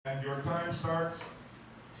And your time starts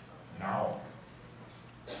now.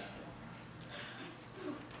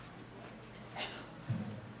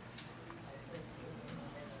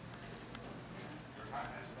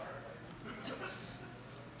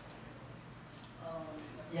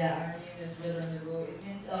 Yeah, our name is Weather on the Go. It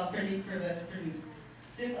means predict, prevent, produce.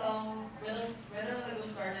 Since Weather on the Go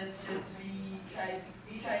started, since we tried to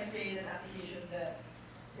create an application that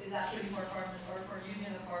is actually for farmers or for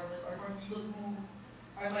union of farmers or for people who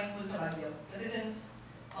are mindful sa bagyo. Kasi since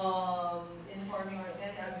in farming or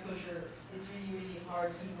in agriculture, it's really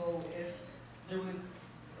hard to know if there would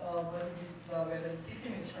whether it's 60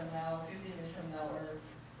 minutes from now, 15 minutes from now, or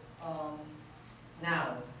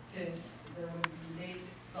now, since there would be late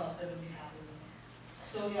stuff that would be happening.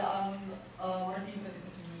 So yeah, our team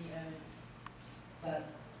consisted of me and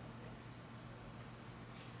that.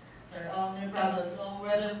 Sorry, their problems.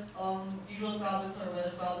 Usual problems are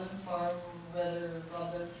weather problems, farm weather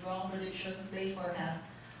problems, wrong predictions, late forecast,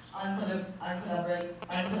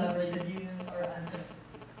 uncollaborated unions, or unconnected.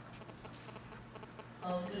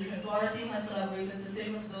 Solutions. So our team has collaborated to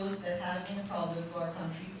think of those that have been a problem to our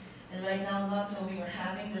country, and right now not knowing or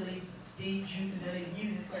having delayed date due to delayed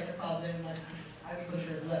news is quite a problem in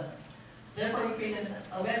agriculture as well. Therefore, we created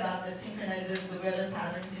a web app that synchronizes the weather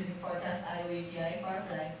patterns using Forecast.io API,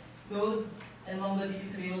 Firefly, Node, and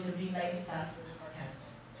MongoDB to be able to bring lightning fast weather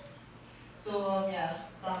forecasts. So yeah,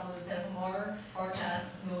 that was FMR,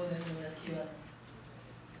 Forecast, Node, and SQL.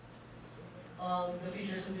 The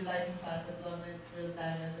features will be lightning fast deployment,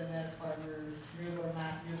 real-time SMS, farmers group or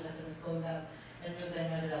mass group SMS code app, and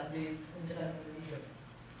real-time weather update in Japan and Indonesia.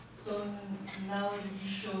 So now we'll be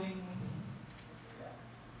showing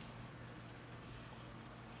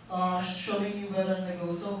you weather on the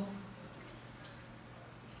go. So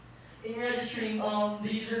in registering,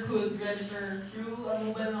 the user could register through a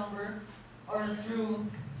mobile number or through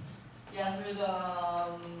the underneath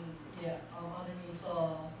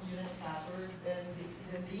username and password and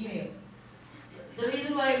the email. The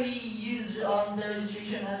reason why we use the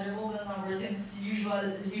registration as your mobile number, since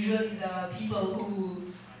usually the people who,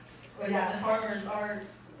 the farmers are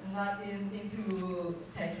not into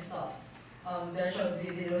techy stuffs. They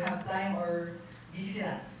don't have time or busy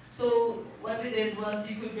sila. So what we did was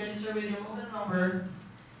you could register with your mobile number,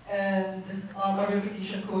 and a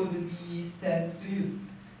verification code would be sent to you.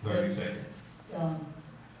 30 seconds. Let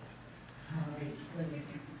me.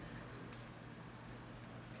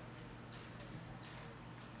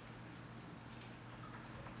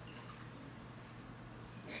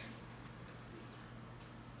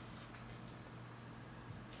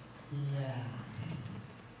 Yeah.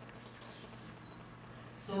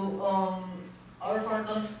 So our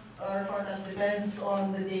forecast depends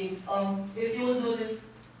on the date. If you will notice,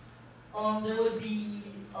 there would be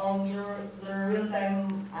the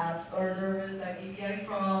real-time apps or the real-time API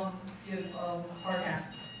from forecast.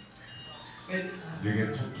 You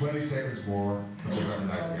get 20 seconds more because I'm a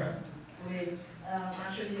nice guy. Wait,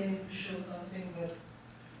 actually I need to show something, but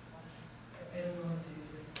I don't know how to use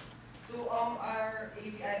this. So our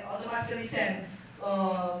API automatically sends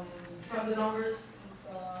from the numbers.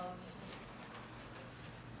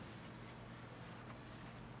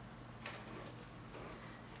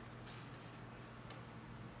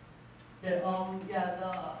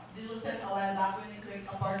 This was sent a while back when you click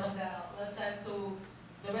a part of the website. So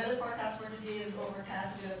the weather forecast for today is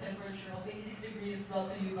overcast with a temperature of 86 degrees, brought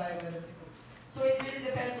to you by Weather2. So it really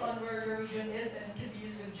depends on where your region is, and can be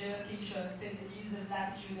used with geolocation since it uses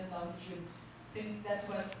latitude and longitude, since that's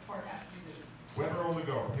what forecast uses. Weather on the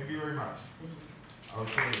go. Thank you very much.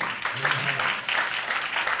 Okay.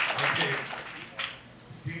 Okay.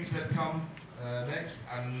 Teams that come next,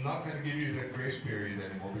 I'm not going to give you the grace period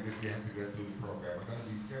anymore because we have to go through the program. I'm going to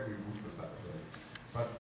be careful.